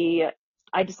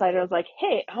 I decided, I was like,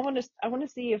 hey, I want to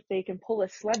see if they can pull a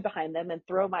sled behind them and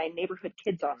throw my neighborhood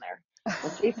kids on there.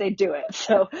 Let's see if they do it.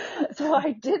 So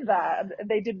I did that.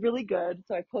 They did really good.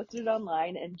 So I posted it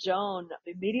online, and Joan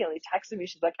immediately texted me.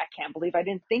 She's like, I can't believe I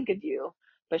didn't think of you.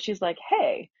 But she's like,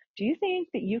 hey, do you think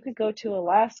that you could go to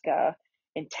Alaska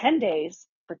in 10 days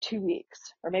for 2 weeks?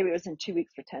 Or maybe it was in 2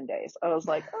 weeks for 10 days. I was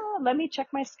like, oh, let me check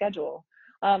my schedule.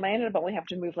 I ended up only having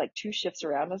to move like 2 shifts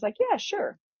around. I was like, yeah,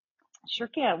 sure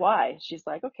can. Why? She's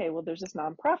like, okay, well, there's this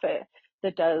nonprofit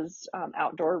that does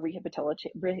outdoor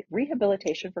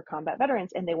rehabilitation for combat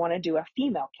veterans, and they want to do a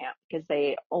female camp because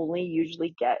they only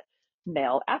usually get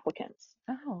male applicants.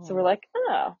 So we're Oh. like,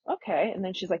 oh, okay. And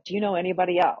then she's like, do you know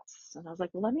anybody else? And I was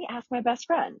like, well, let me ask my best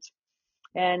friend.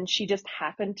 And she just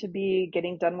happened to be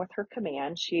getting done with her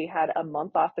command. She had a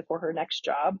month off before her next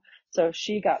job, so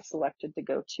she got selected to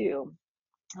go too.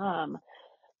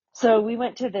 So we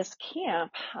went to this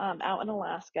camp out in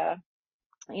Alaska,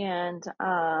 and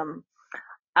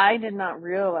I did not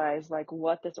realize like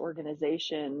what this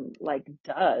organization like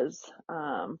does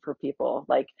for people.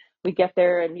 Like we get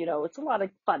there, and it's a lot of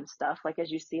fun stuff. Like as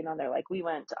you've seen on there, like we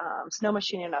went snow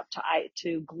machining up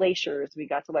to glaciers. We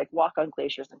got to like walk on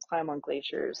glaciers and climb on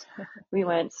glaciers. We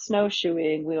went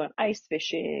snowshoeing. We went ice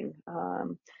fishing.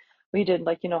 We did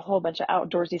like, a whole bunch of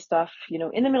outdoorsy stuff,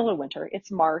 in the middle of winter. It's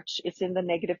March, it's in the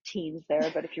negative teens there,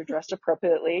 but if you're dressed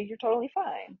appropriately, you're totally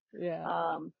fine.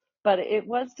 Yeah. But it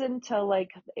wasn't until like,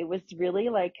 it was really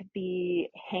like the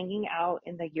hanging out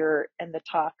in the yurt and the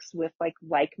talks with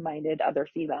like-minded other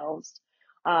females,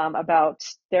 about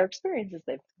their experiences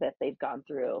that they've gone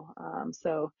through.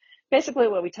 So basically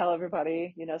what we tell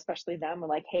everybody, especially them, we're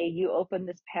like, hey, you open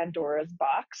this Pandora's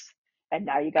box, and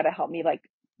now you got to help me like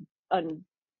un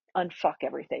unfuck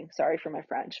everything. Sorry for my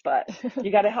French, but you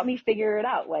got to help me figure it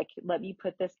out. Like, let me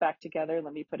put this back together.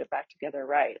 Let me put it back together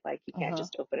right. Like, you can't Uh-huh.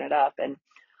 just open it up. And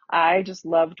I just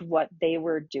loved what they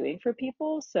were doing for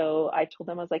people. So I told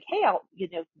them, I was like, hey,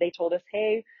 they told us,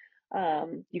 hey,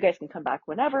 you guys can come back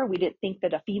whenever. We didn't think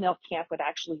that a female camp would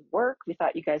actually work. We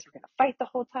thought you guys were going to fight the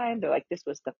whole time. They're like, this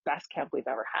was the best camp we've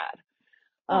ever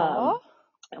had. Aw.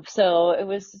 So it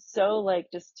was so like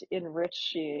just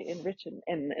enriching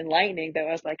and enlightening that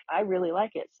I was like, I really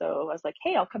like it. So I was like,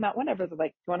 hey, I'll come out whenever. They're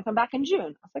like, you want to come back in June? I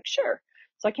was like, sure.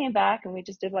 So I came back, and we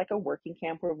just did like a working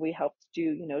camp where we helped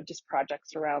do, just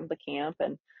projects around the camp.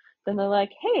 And then they're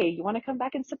like, hey, you want to come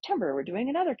back in September? We're doing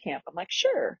another camp. I'm like,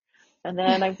 sure. And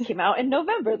then I came out in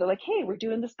November. They're like, hey, we're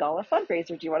doing this gala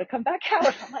fundraiser. Do you want to come back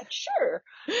out? I'm like, sure.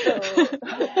 So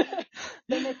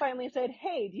then they finally said,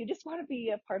 hey, do you just want to be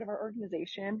a part of our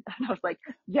organization? And I was like,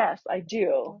 yes, I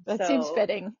do. That seems So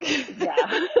fitting.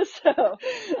 yeah. So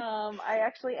I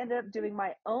actually ended up doing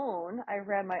I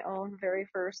ran my own very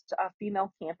first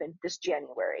female camp in this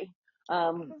January.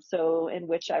 So in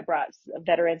which I brought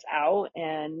veterans out,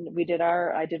 and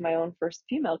I did my own first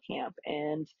female camp.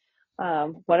 And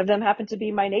one of them happened to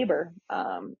be my neighbor,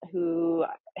 who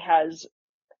has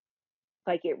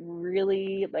like, it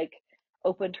really like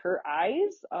opened her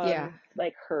eyes Yeah. on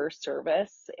like her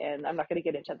service. And I'm not going to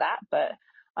get into that,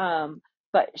 um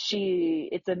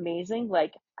it's amazing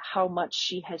like how much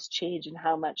she has changed and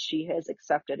how much she has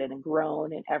accepted and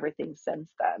grown and everything since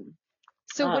then.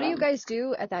 So what do you um guys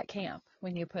do at that camp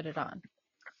when you put it on?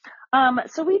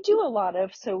 so we do a lot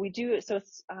of so we do so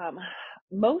it's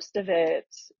most of it,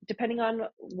 depending on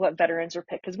what veterans are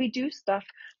picked, because we do stuff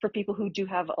for people who do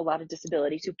have a lot of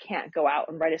disabilities who can't go out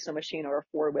and ride a snow machine or a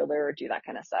four-wheeler or do that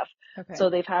kind of stuff. Okay. So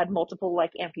they've had multiple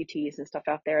like amputees and stuff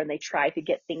out there, and they try to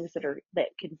get things that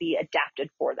can be adapted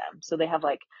for them. So they have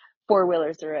like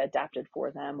four-wheelers that are adapted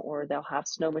for them, or they'll have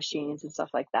snow machines and stuff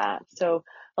like that. So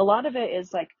a lot of it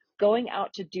is like going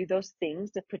out to do those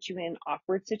things that put you in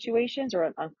awkward situations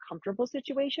or uncomfortable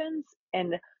situations,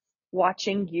 and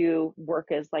watching you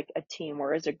work as like a team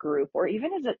or as a group or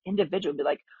even as an individual. Be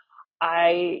like,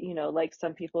 like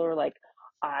some people are like,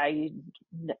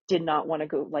 did not want to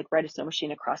go like ride a snow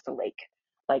machine across the lake,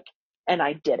 like, and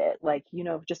I did it, like,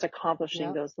 just accomplishing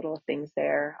Yep. those little things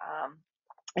there.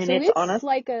 And So it's it's honest.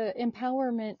 like a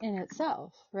empowerment in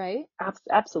itself, right?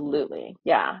 Absolutely.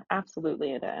 Yeah,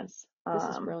 absolutely it is. This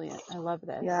is brilliant. I love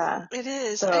this. Yeah. It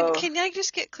is. And So, can I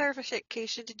just get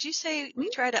clarification? Did you say we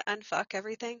try to unfuck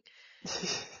everything?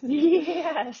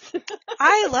 yes.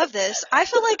 I love this. I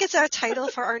feel like it's our title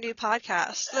for our new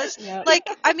podcast. Let's Yep.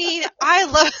 I mean, I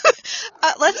love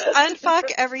let's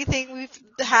unfuck everything we've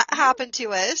happened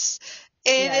to us.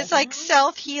 And it's Yes. like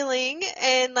self-healing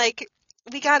and like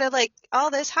we got to like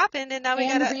all this happened and now we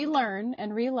got And to relearn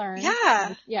and relearn. yeah.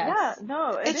 Like, yes. Yeah,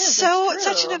 no, it It's is. It's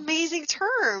such an true. amazing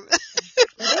term. It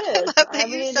I is. love I that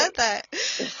you mean, said that.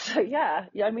 yeah,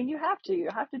 yeah. I mean, you have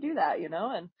to do that,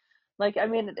 and like, I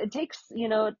mean, it takes,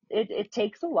 it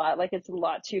takes a lot. Like, it's a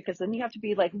lot too, because then you have to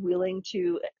be like willing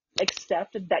to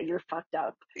accept that you're fucked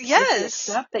up. You have to Yes.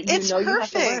 accept that It's you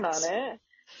have to learn on perfect. it,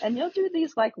 and you'll do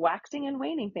these like waxing and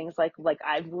waning things. Like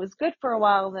I was good for a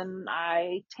while, then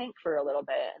I tanked for a little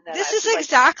bit, and then This I is was like,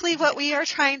 exactly what we are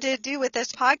trying to do with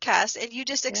this podcast, and you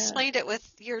just yeah. explained it with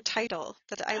your title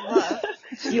that I love.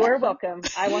 You are welcome.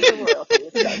 I want the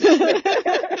royalties. No, just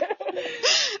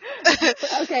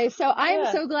kidding. Okay, so I'm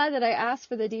Yeah. so glad that I asked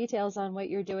for the details on what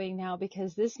you're doing now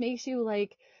because this makes you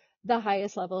like the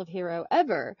highest level of hero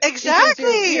ever because you're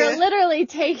Exactly. literally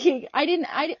taking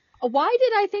why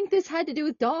did I think this had to do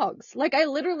with dogs? Like I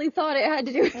literally thought it had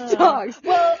to do with dogs.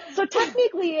 Well, so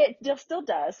technically it still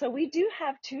does. So we do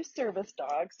have two service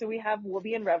dogs. So we have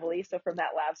Whoopi and Reveille. So from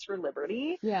that Labs for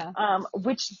Liberty, Yeah.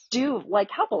 which do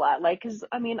like help a lot. Like, cause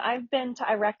I mean, I've been to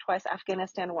Iraq twice,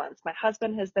 Afghanistan once. My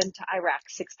husband has been to Iraq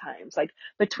 6 times. Like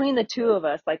between the two of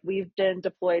us, like we've been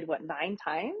deployed, 9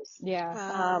 times? Yeah.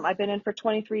 Wow. I've been in for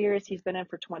 23 years. He's been in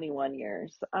for 21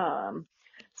 years.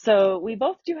 So we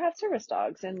both do have service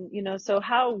dogs, and so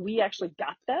how we actually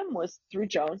got them was through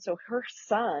Joan. So her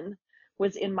son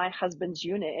was in my husband's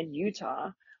unit in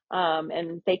Utah,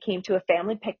 and they came to a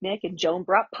family picnic, and Joan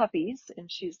brought puppies,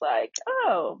 and she's like,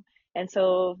 "Oh," and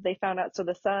so they found out. So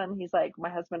the son, he's like, my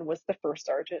husband was the first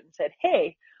sergeant, and said,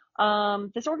 "Hey,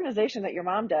 this organization that your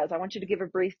mom does, I want you to give a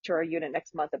brief to our unit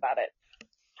next month about it."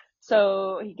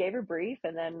 So he gave a brief,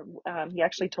 and then he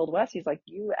actually told Wes, he's like,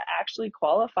 "You actually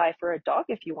qualify for a dog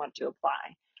if you want to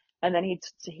apply." And then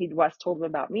Wes told him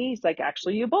about me. He's like,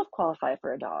 "Actually, you both qualify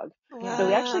for a dog." So Yeah. Wow.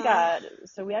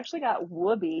 we actually got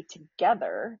Whoopi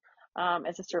together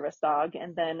as a service dog,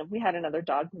 and then we had another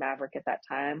dog, Maverick, at that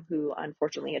time, who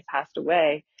unfortunately had passed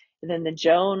away. And then the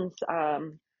Jones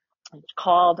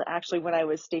called, actually, when I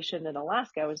was stationed in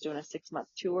Alaska. I was doing a 6-month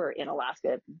tour in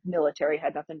Alaska. Military,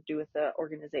 had nothing to do with the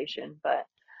organization, but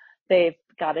they've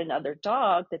got another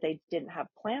dog that they didn't have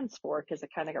plans for because it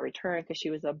kind of got returned because she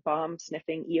was a bomb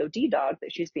sniffing EOD dog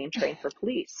that she's being trained for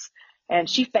police. And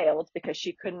she failed because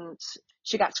she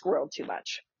got squirreled too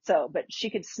much. So, but she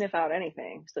could sniff out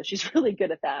anything. So she's really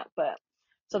good at that. But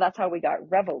so that's how we got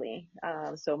Reveille.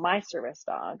 So my service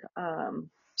dog.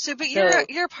 So, but So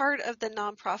you're part of the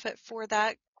nonprofit for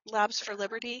that Labs for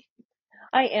Liberty.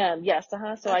 I am, yes.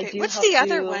 So I Okay. do What's help the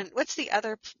other do, one? What's the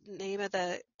other name of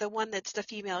the one that's the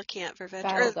female can't prevent?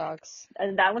 Battle Or dogs.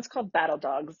 and that one's called Battle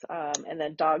Dogs. And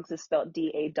then dogs is spelled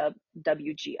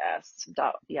DAWGS.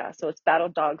 Yeah, so it's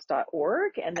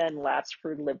battledogs.org and then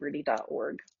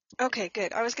labsforliberty.org. okay,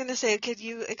 good. I was gonna say, could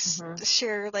you Mm-hmm.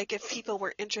 share like if people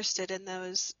were interested in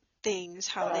those things,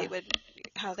 how they would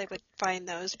find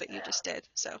those? But you just did.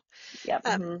 So, Yeah,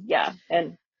 um, yeah.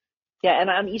 And yeah,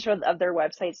 and on each of their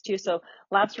websites too. So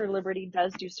Labs for Liberty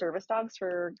does do service dogs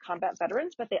for combat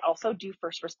veterans, but they also do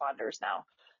first responders now.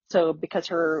 So because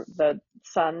the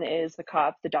son is the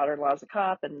cop, the daughter-in-law is a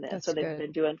cop, and so That's they've good.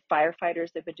 been doing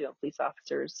firefighters, they've been doing police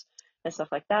officers and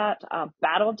stuff like that.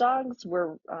 Battle dogs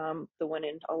were the one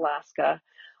in Alaska.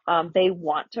 They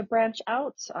want to branch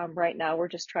out. Right now, we're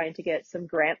just trying to get some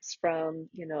grants from,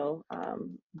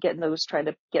 getting those, trying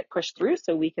to get pushed through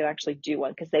so we can actually do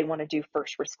one, because they want to do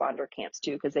first responder camps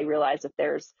too, because they realize that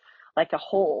there's like a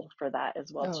hole for that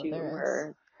as well Oh, too, there is.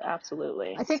 where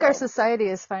Absolutely. I think our So, society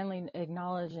is finally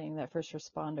acknowledging that first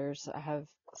responders have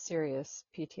serious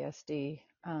PTSD.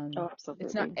 oh,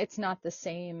 absolutely. It's not the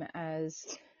same as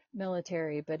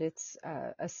military, but it's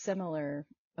a similar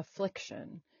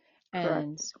affliction.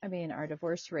 And Correct. I mean, our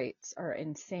divorce rates are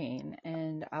insane,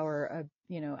 and our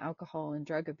alcohol and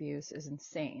drug abuse is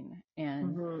insane,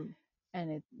 Hmm.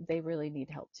 they really need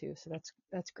help too. So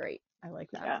that's great. I like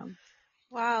that. Yeah.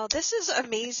 Wow, this is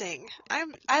amazing.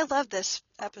 I love this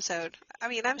episode. I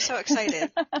mean, I'm so excited.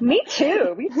 Me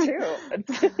too. Me too.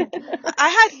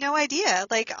 I had no idea,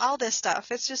 like all this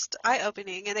stuff. It's just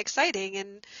eye-opening and exciting,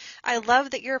 and I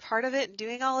love that you're a part of it and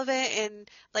doing all of it. And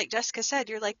like Jessica said,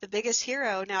 you're like the biggest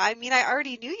hero now. I mean, I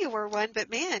already knew you were one, but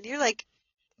man, you're like,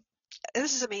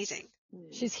 this is amazing.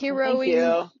 She's Well, thank heroing.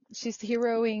 you. She's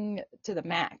heroing to the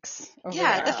max over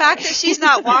Yeah, the there. Yeah. fact that she's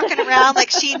not walking around like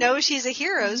she knows she's a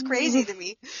hero is crazy to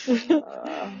me.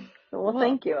 Well, Well,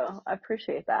 thank you. I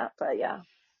appreciate that. But yeah.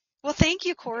 Well, thank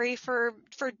you, Cori, for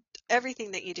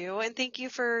everything that you do, and thank you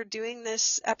for doing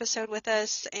this episode with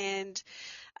us. And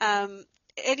um,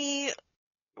 any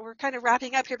we're kind of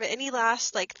wrapping up here, but any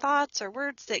last like thoughts or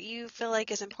words that you feel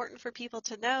like is important for people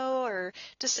to know, or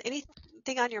just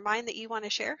anything on your mind that you want to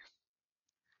share?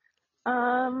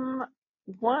 Um,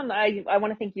 One, I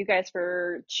want to thank you guys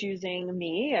for choosing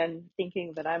me and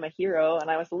thinking that I'm a hero. And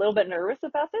I was a little bit nervous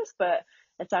about this, but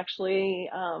it's actually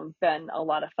been a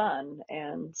lot of fun.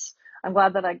 And I'm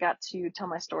glad that I got to tell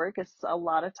my story because a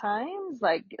lot of times,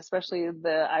 like especially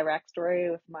the Iraq story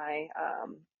with my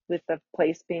with the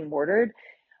place being mortared,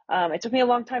 it took me a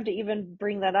long time to even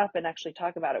bring that up and actually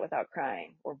talk about it without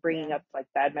crying or bringing yeah. up like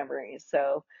bad memories.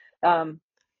 So um,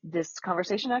 this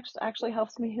conversation actually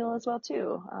helps me heal as well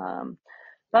too.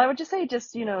 But I would just say,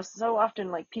 just so often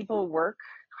like people work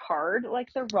hard like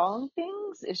the wrong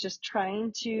things. It's just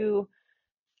trying to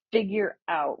figure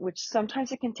out, which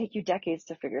sometimes it can take you decades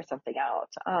to figure something out.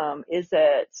 Is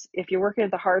that if you're working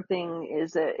at the hard thing,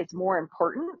 is that it's more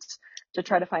important to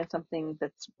try to find something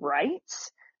that's right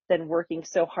than working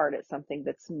so hard at something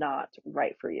that's not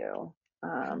right for you. I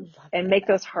love And that. make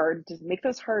those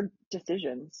hard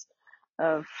decisions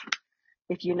of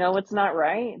if you know it's not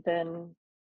right, then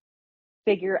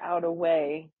figure out a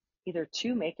way either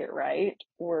to make it right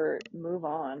or move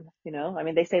on. I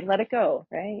mean, they say let it go,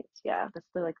 right? Yeah, that's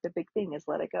the big thing is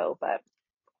let it go. But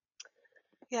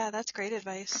Yeah, that's great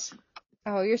advice.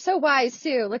 Oh, you're so wise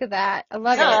too. Look at that. I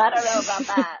love no, it. I don't know about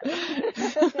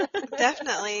that.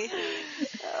 Definitely.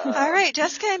 All uh, right,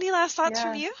 Jessica, any last thoughts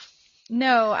from yeah. you?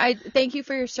 No, I thank you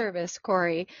for your service,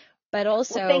 Cori, but Well,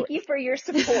 also thank you for your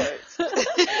support.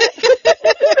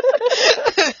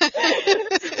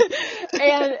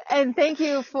 and thank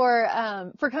you for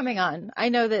coming on. I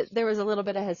know that there was a little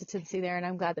bit of hesitancy there, and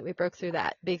I'm glad that we broke through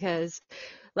that because,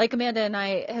 like Amanda and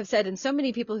I have said, and so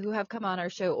many people who have come on our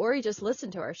show or just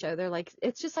listened to our show, they're like,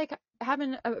 it's just like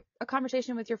having a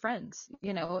conversation with your friends.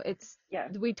 Yeah,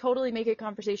 We totally make it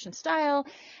conversation style,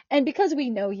 and because we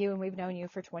know you and we've known you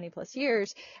for 20 plus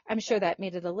years, I'm sure that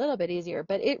made it a little bit easier.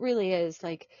 But it really is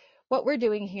like what we're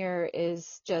doing here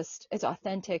is just it's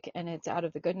authentic and it's out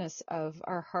of the goodness of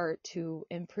our heart to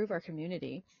improve our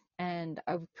community, and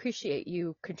I appreciate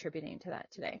you contributing to that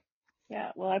today.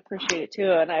 yeah. Well, I appreciate it too,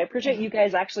 and I appreciate you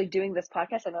guys actually doing this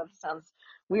podcast. I know this sounds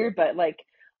weird, but like,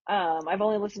 I've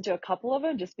only listened to a couple of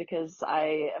them just because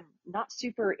I am not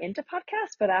super into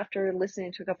podcasts. But after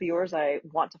listening to a couple of yours, I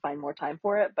want to find more time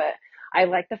for it. But I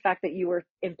like the fact that you were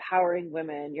empowering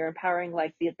women. You're empowering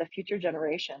like the future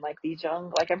generation, like these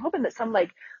young. Like I'm hoping that some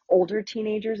like older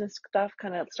teenagers and stuff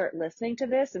kind of start listening to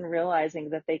this and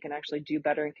realizing that they can actually do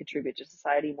better and contribute to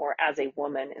society more as a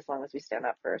woman as long as we stand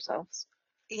up for ourselves.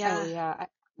 Oh Yeah. yeah,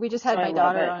 we just So had I my love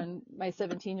daughter it. on, my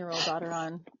 17-year-old daughter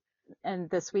on, and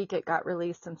this week it got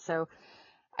released, and so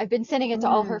I've been sending it to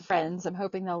all her Mm. friends. I'm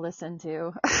hoping they'll listen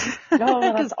too, Oh,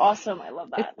 that's because awesome. I love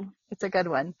it's that. it's a good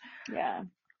one. Yeah.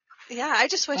 Yeah, I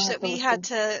just I'll wish have that to we had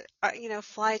listen. to,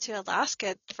 fly to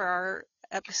Alaska for our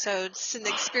episodes and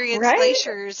experience Right?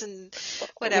 glaciers and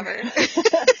whatever.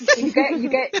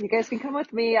 You guys can come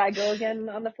with me. I go again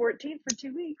on the 14th for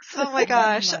 2 weeks. Oh my Oh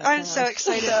gosh, my I'm so gosh.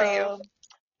 excited for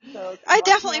you. so I watch me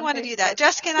definitely on want to do that.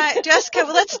 Facebook. Jessica,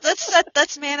 well,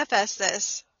 let's manifest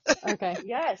this. Okay.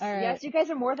 Yes, All right. yes, you guys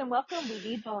are more than welcome. We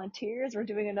need volunteers. We're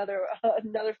doing another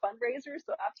fundraiser,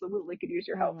 so absolutely could use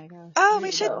your Oh help. my gosh. Oh, We we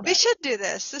would should love we that. should do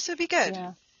this. This would be good.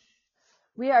 Yeah.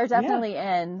 We are Yeah. definitely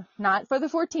in, not for the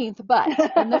 14th, but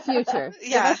in the future. Give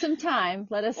Yeah. us some time.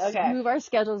 Let us Okay. move our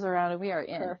schedules around and we are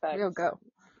in. Perfect. We'll go.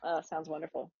 Sounds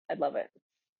wonderful. I'd love it.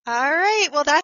 All right. Well, that's